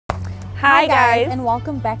Hi guys, and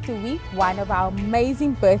welcome back to week 1 of our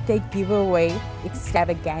amazing birthday giveaway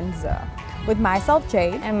extravaganza with myself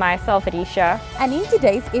Jade and myself Reesha. And in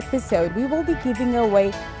today's episode we will be giving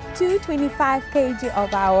away 225 kg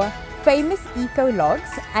of our famous eco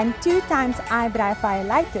logs and 2 times eyebrow fire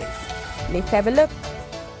lighters. Let's have a look.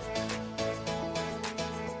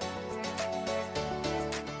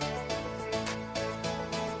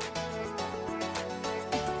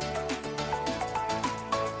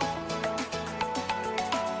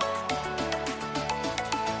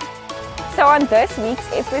 So on this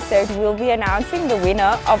week's episode, we'll be announcing the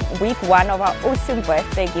winner of week 1 of our awesome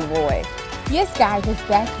birthday giveaway. Yes guys, it's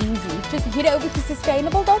that easy. Just head over to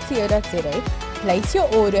Sustainable.co.za, place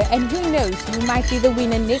your order, and who knows, you might be the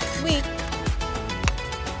winner next week.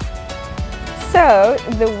 So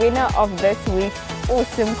the winner of this week's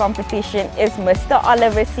awesome competition is Mr.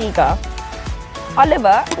 Oliver Seeger.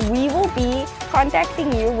 Oliver, we will be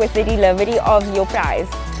contacting you with the delivery of your prize.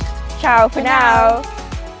 Ciao for now.